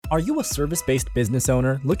Are you a service-based business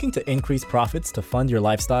owner looking to increase profits to fund your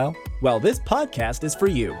lifestyle? Well, this podcast is for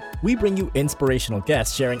you. We bring you inspirational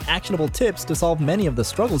guests sharing actionable tips to solve many of the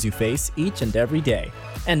struggles you face each and every day.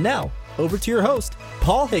 And now, over to your host,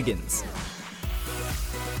 Paul Higgins.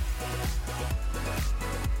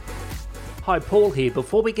 Hi, Paul here.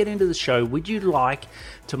 Before we get into the show, would you like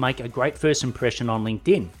to make a great first impression on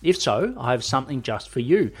LinkedIn? If so, I have something just for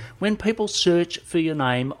you. When people search for your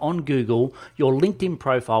name on Google, your LinkedIn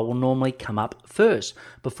profile will normally come up first.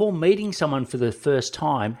 Before meeting someone for the first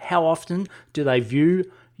time, how often do they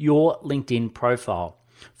view your LinkedIn profile?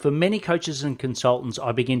 For many coaches and consultants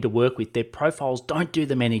I begin to work with, their profiles don't do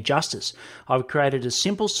them any justice. I've created a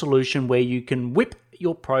simple solution where you can whip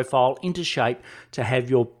your profile into shape to have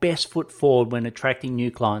your best foot forward when attracting new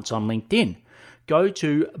clients on LinkedIn. Go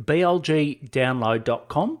to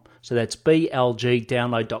blgdownload.com, so that's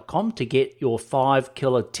blgdownload.com to get your 5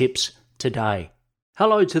 killer tips today.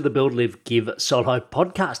 Hello to the Build, Live, Give Solo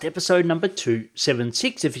podcast, episode number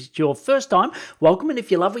 276. If it's your first time, welcome, and if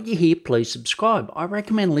you love what you hear, please subscribe. I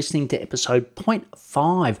recommend listening to episode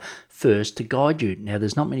 0.5 first to guide you. Now,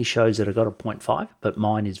 there's not many shows that have got a 0.5, but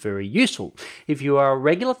mine is very useful. If you are a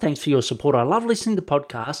regular, thanks for your support. I love listening to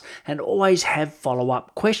podcasts and always have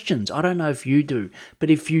follow-up questions. I don't know if you do, but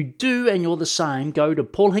if you do and you're the same, go to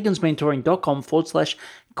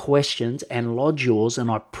paulhigginsmentoring.com/questions and lodge yours, and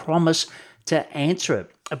I promise to answer it.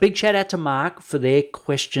 A big shout out to Mark for their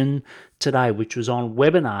question today, which was on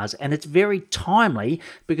webinars, and it's very timely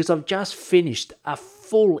because I've just finished a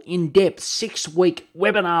full in-depth 6-week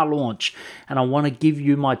webinar launch, and I want to give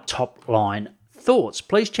you my top line thoughts.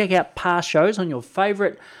 Please check out past shows on your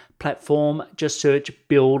favorite platform. Just search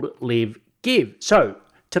Build, Live, Give. So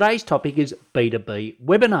today's topic is B2B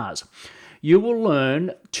webinars. You will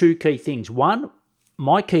learn 2 key things. One,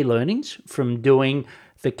 my key learnings from doing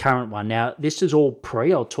the current one. Now, this is all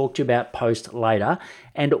pre. I'll talk to you about post later,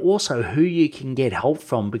 and also who you can get help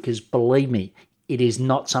from, because believe me, it is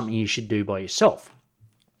not something you should do by yourself.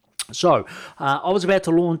 So, I was about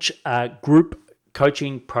to launch a group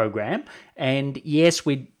coaching program, and yes,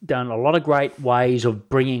 we'd done a lot of great ways of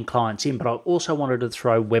bringing clients in, but I also wanted to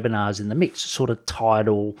throw webinars in the mix, sort of tie it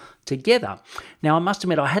all together. Now, I must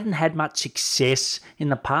admit, I hadn't had much success in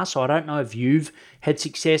the past, so I don't know if you've had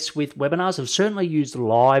success with webinars. I've certainly used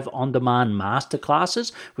live on-demand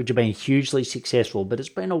masterclasses, which have been hugely successful, but it's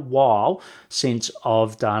been a while since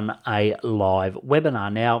I've done a live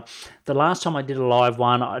webinar. Now, the last time I did a live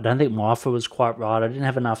one, I don't think my offer was quite right. I didn't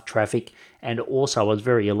have enough traffic, and also I was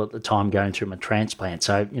very ill at the time going through my transplant.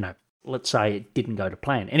 So, let's say it didn't go to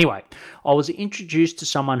plan. Anyway, I was introduced to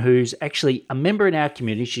someone who's actually a member in our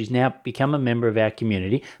community. She's now become a member of our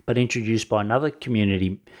community, but introduced by another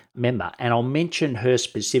community member. And I'll mention her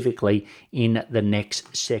specifically in the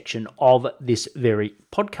next section of this very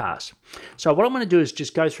podcast. So what I'm going to do is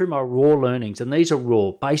just go through my raw learnings, and these are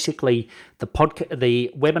raw. Basically, the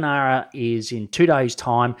webinar is in 2 days'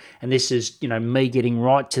 time, and this is, me getting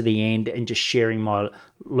right to the end and just sharing my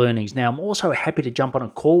learnings. Now, I'm also happy to jump on a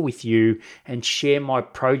call with you and share my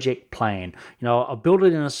project plan. I built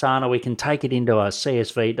it in Asana. We can take it into a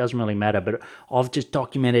CSV. It doesn't really matter, but I've just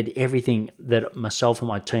documented everything that myself and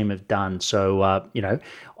my team have done. So, I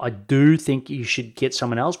do think you should get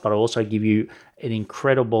someone else, but I also give you an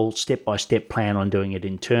incredible step-by-step plan on doing it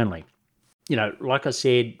internally. Like I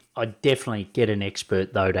said, I definitely get an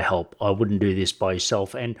expert, though, to help. I wouldn't do this by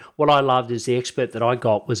yourself. And what I loved is the expert that I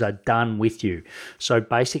got was a done with you. So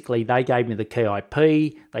basically, they gave me the key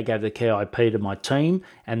IP, they gave the key IP to my team,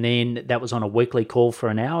 and then that was on a weekly call for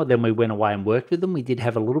an hour. Then we went away and worked with them. We did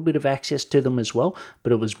have a little bit of access to them as well,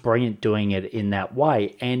 but it was brilliant doing it in that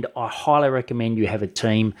way. And I highly recommend you have a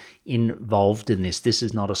team involved in this. This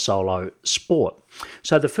is not a solo sport.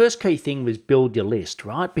 So the first key thing was build your list,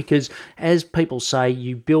 right? Because as people say,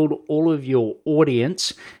 you build all of your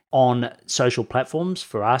audience on social platforms.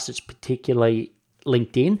 For us, it's particularly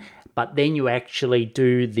LinkedIn, but then you actually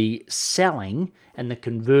do the selling and the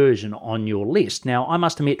conversion on your list. Now, I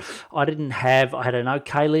must admit, I had an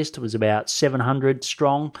okay list. It was about 700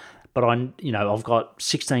 strong, but I've got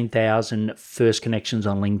 16,000 first connections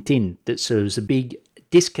on LinkedIn. So it was a big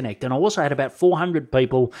disconnect. And I also had about 400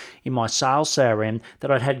 people in my sales CRM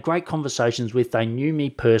that I'd had great conversations with. They knew me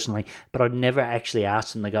personally, but I'd never actually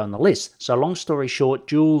asked them to go on the list. So long story short,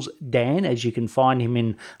 Jules Dan, as you can find him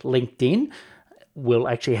in LinkedIn, will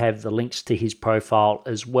actually have the links to his profile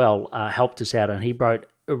as well, helped us out, and he wrote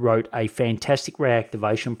a fantastic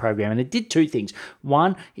reactivation program, and it did 2 things.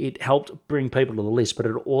 One, it helped bring people to the list, but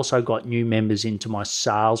it also got new members into my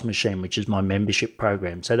sales machine, which is my membership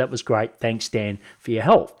program. So that was great. Thanks, Dan, for your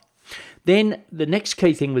help. Then the next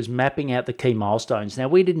key thing was mapping out the key milestones. Now,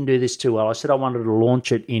 we didn't do this too well. I said I wanted to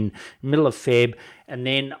launch it in middle of Feb, and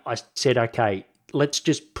then I said, okay, let's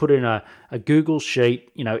just put in a Google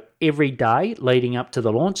sheet, every day leading up to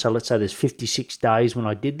the launch. So let's say there's 56 days when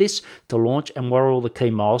I did this to launch, and what are all the key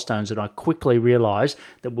milestones? And I quickly realized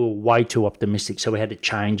that we were way too optimistic, so we had to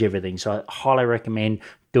change everything. So I highly recommend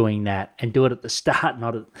doing that, and do it at the start,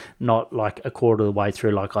 not like a quarter of the way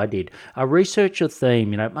through like I did. Research your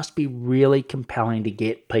theme. It must be really compelling to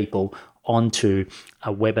get people onto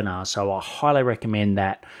a webinar. So I highly recommend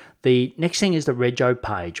that. The next thing is the Rego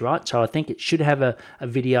page, right? So I think it should have a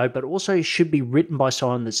video, but also it should be written by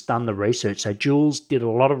someone that's done the research. So Jules did a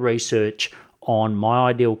lot of research on my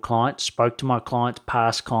ideal clients, spoke to my clients,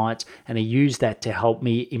 past clients, and he used that to help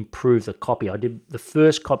me improve the copy. I did the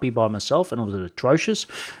first copy by myself and it was atrocious,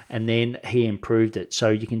 and then he improved it.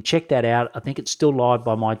 So you can check that out. I think it's still live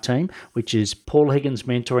by my team, which is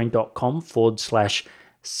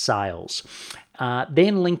paulhigginsmentoring.com/sales.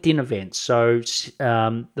 Then LinkedIn events. So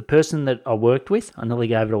the person that I worked with, I nearly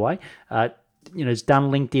gave it away, has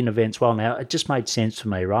done LinkedIn events well now. It just made sense for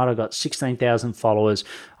me, right? I got 16,000 followers.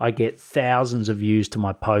 I get thousands of views to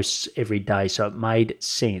my posts every day, so it made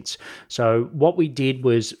sense. So what we did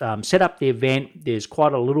was set up the event. There's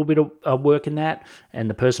quite a little bit of work in that, and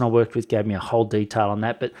the person I worked with gave me a whole detail on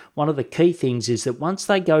that. But one of the key things is that once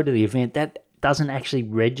they go to the event, that doesn't actually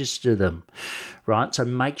register them, right? So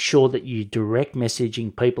make sure that you direct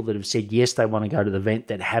messaging people that have said yes, they want to go to the event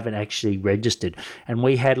that haven't actually registered. And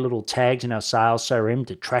we had little tags in our sales CRM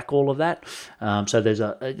to track all of that. So there's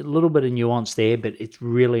a little bit of nuance there, but it's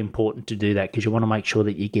really important to do that because you want to make sure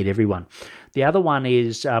that you get everyone. The other one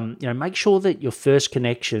is, make sure that your first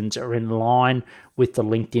connections are in line with the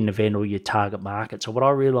LinkedIn event or your target market. So what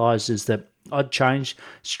I realized is that I'd changed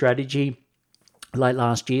strategy late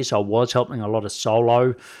last year, so I was helping a lot of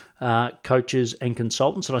solo coaches and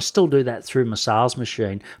consultants, and I still do that through my sales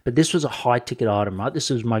machine. But this was a high ticket item, right?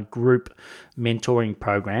 This is my group mentoring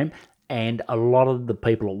program, and a lot of the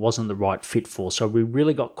people it wasn't the right fit for. So we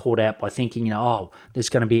really got caught out by thinking, there's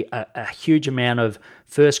going to be a huge amount of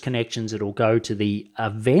first connections that will go to the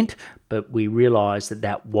event, but we realized that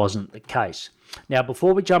that wasn't the case. Now,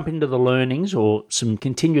 before we jump into the learnings or some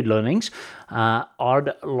continued learnings,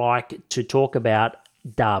 I'd like to talk about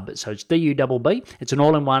Dubb. So it's DUBB. It's an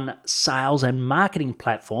all-in-one sales and marketing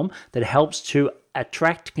platform that helps to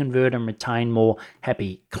attract, convert, and retain more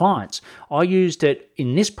happy clients. I used it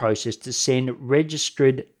in this process to send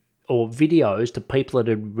registered or videos to people that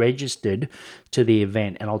had registered to the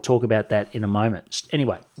event, and I'll talk about that in a moment.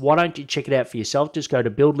 Anyway, why don't you check it out for yourself? Just go to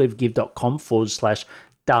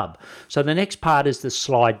buildlivegive.com/Dubb. So the next part is the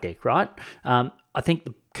slide deck, right? I think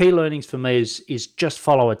the key learnings for me is just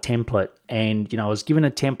follow a template. And, I was given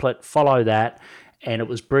a template, follow that, and it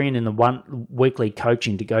was brilliant in the one weekly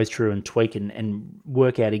coaching to go through and tweak and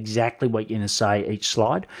work out exactly what you're going to say each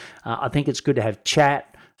slide. I think it's good to have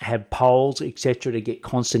chat, have polls, etc., to get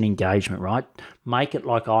constant engagement, right? Make it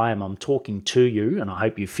like I am. I'm talking to you, and I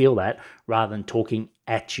hope you feel that, rather than talking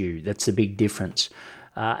at you. That's the big difference.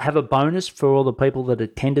 Have a bonus for all the people that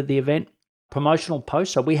attended the event. Promotional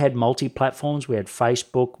posts. So we had multi-platforms. We had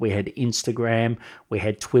Facebook, we had Instagram, we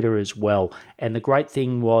had Twitter as well. And the great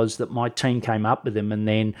thing was that my team came up with them, and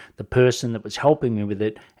then the person that was helping me with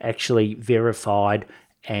it actually verified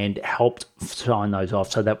and helped sign those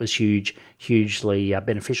off. So that was hugely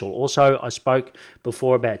beneficial. Also, I spoke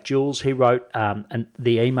before about Jules. He wrote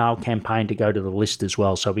the email campaign to go to the list as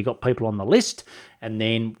well. So we got people on the list, and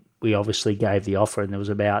then we obviously gave the offer, and there was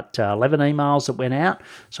about 11 emails that went out.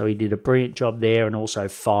 So he did a brilliant job there, and also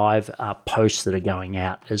 5 posts that are going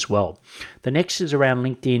out as well. The next is around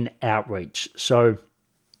LinkedIn outreach. So,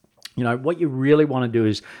 what you really want to do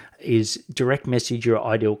is direct message your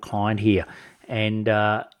ideal client here. And,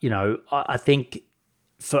 I think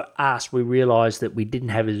for us, we realized that we didn't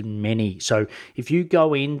have as many. So if you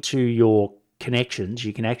go into your connections,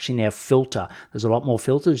 you can actually now filter. There's a lot more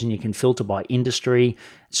filters, and you can filter by industry.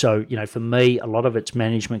 So, for me, a lot of it's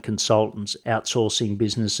management consultants, outsourcing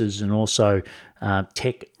businesses, and also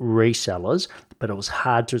tech resellers, but it was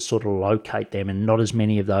hard to sort of locate them, and not as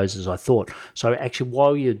many of those as I thought. So actually,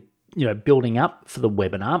 while you're building up for the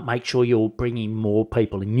webinar, make sure you're bringing more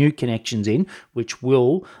people and new connections in, which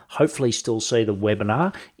will hopefully still see the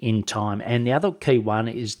webinar in time. And the other key one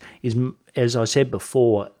is as I said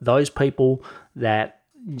before, those people that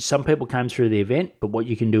some people came through the event, but what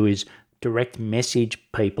you can do is direct message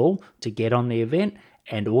people to get on the event.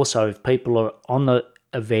 And also, if people are on the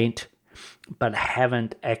event but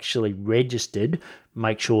haven't actually registered,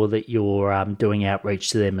 make sure that you're doing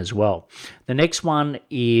outreach to them as well. The next one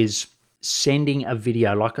is sending a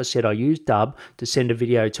video. Like I said, I use Dubb to send a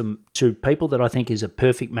video to people that I think is a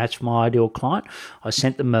perfect match for my ideal client. I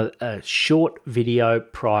sent them a short video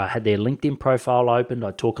prior, had their LinkedIn profile opened.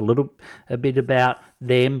 I talk a bit about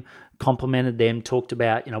them, complimented them, talked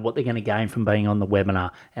about what they're going to gain from being on the webinar,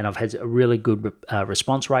 and I've had a really good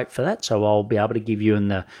response rate for that. So I'll be able to give you in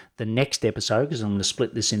the next episode, because I'm going to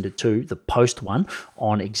split this into two, the post one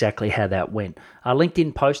on exactly how that went.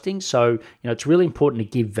 LinkedIn posting, so it's really important to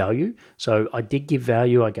give value. So I did give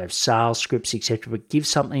value. I gave sales scripts, etc., but give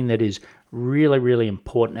something that is really, really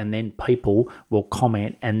important, and then people will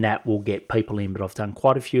comment, and that will get people in. But I've done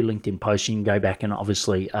quite a few LinkedIn posts. You can go back and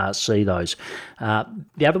obviously see those.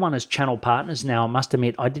 The other one is channel partners. Now, I must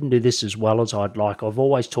admit, I didn't do this as well as I'd like. I've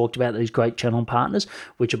always talked about these great channel partners,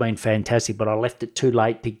 which have been fantastic, but I left it too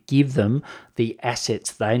late to give them the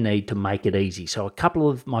assets they need to make it easy. So a couple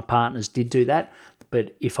of my partners did do that.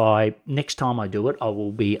 But next time I do it, I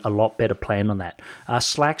will be a lot better planned on that.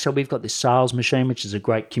 Slack, so we've got this sales machine, which is a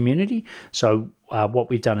great community. So what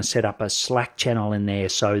we've done is set up a Slack channel in there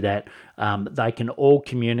so that they can all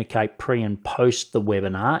communicate pre and post the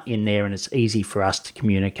webinar in there, and it's easy for us to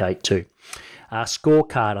communicate too.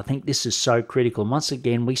 Scorecard, I think this is so critical. And once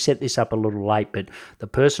again, we set this up a little late, but the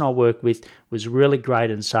person I worked with was really great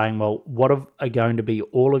in saying, well, what are going to be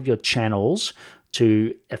all of your channels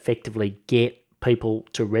to effectively get people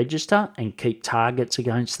to register and keep targets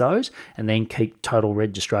against those, and then keep total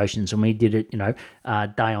registrations. And we did it,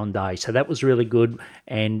 day on day. So that was really good.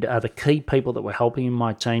 And the key people that were helping in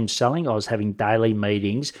my team selling, I was having daily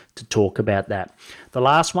meetings to talk about that. The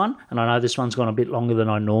last one, and I know this one's gone a bit longer than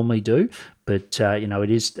I normally do, but it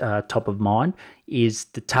is top of mind, is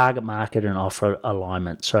the target market and offer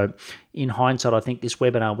alignment. So in hindsight, I think this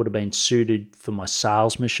webinar would have been suited for my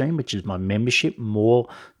sales machine, which is my membership, more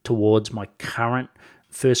towards my current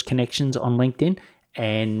first connections on LinkedIn,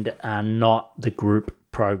 and not the group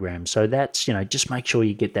program. So that's, just make sure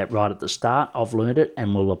you get that right at the start. I've learned it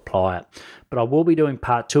and will apply it. But I will be doing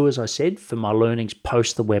part 2, as I said, for my learnings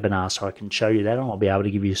post the webinar, so I can show you that, and I'll be able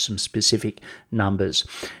to give you some specific numbers.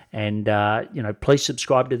 And, please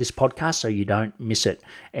subscribe to this podcast so you don't miss it.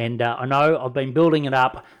 And I know I've been building it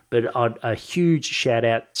up, but a huge shout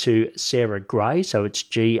out to Sarah Gray. So it's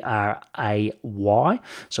Gray.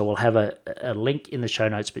 So we'll have a link in the show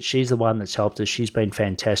notes, but she's the one that's helped us. She's been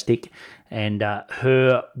fantastic. And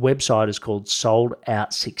her website is called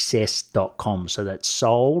soldOutSuccess.com. So that's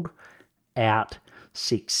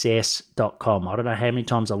soldOutSuccess.com. I don't know how many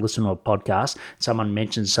times I listen to a podcast, someone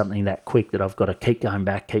mentions something that quick that I've got to keep going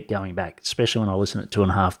back, especially when I listen at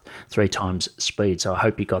 2.5, 3 times speed. So I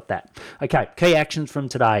hope you got that. Okay, key actions from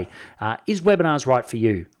today. Is webinars right for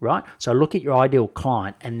you, right? So look at your ideal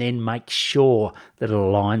client and then make sure that it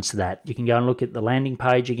aligns to that. You can go and look at the landing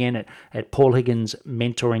page again at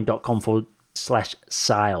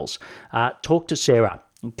paulhigginsmentoring.com/sales. Talk to Sarah.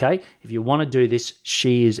 Okay, if you want to do this,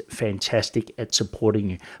 she is fantastic at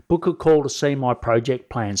supporting you. Book a call to see my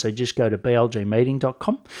project plan. So just go to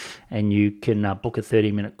blgmeeting.com and you can book a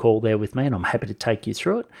 30-minute call there with me, and I'm happy to take you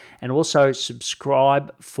through it. And also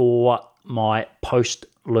subscribe for my post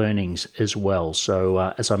learnings as well.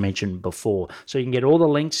 So as I mentioned before, so you can get all the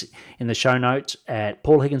links in the show notes at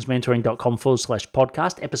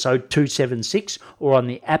paulhigginsmentoring.com/podcast, episode 276, or on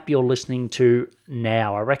the app you're listening to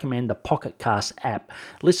now. I recommend the Pocket Cast app.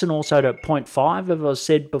 Listen also to Point 5, as I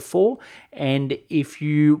said before. And if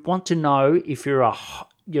you want to know if you're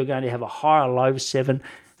going to have a high or low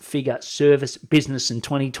 7-figure service business in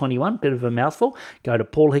 2021, bit of a mouthful, go to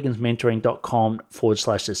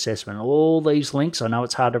paulhigginsmentoring.com/assessment. All these links, I know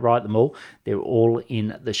it's hard to write them all, they're all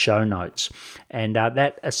in the show notes. And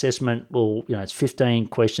that assessment will, it's 15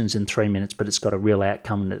 questions in 3 minutes, but it's got a real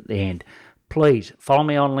outcome at the end. Please follow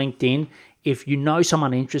me on LinkedIn. If you know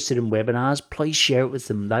someone interested in webinars, please share it with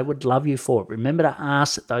them. They would love you for it. Remember to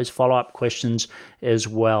ask those follow-up questions as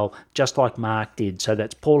well, just like Mark did. So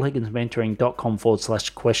that's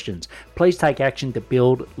paulhigginsmentoring.com/questions. Please take action to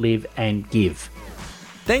build, live, and give.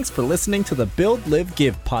 Thanks for listening to the Build, Live,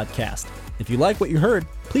 Give podcast. If you like what you heard,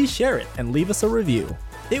 please share it and leave us a review.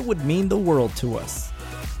 It would mean the world to us.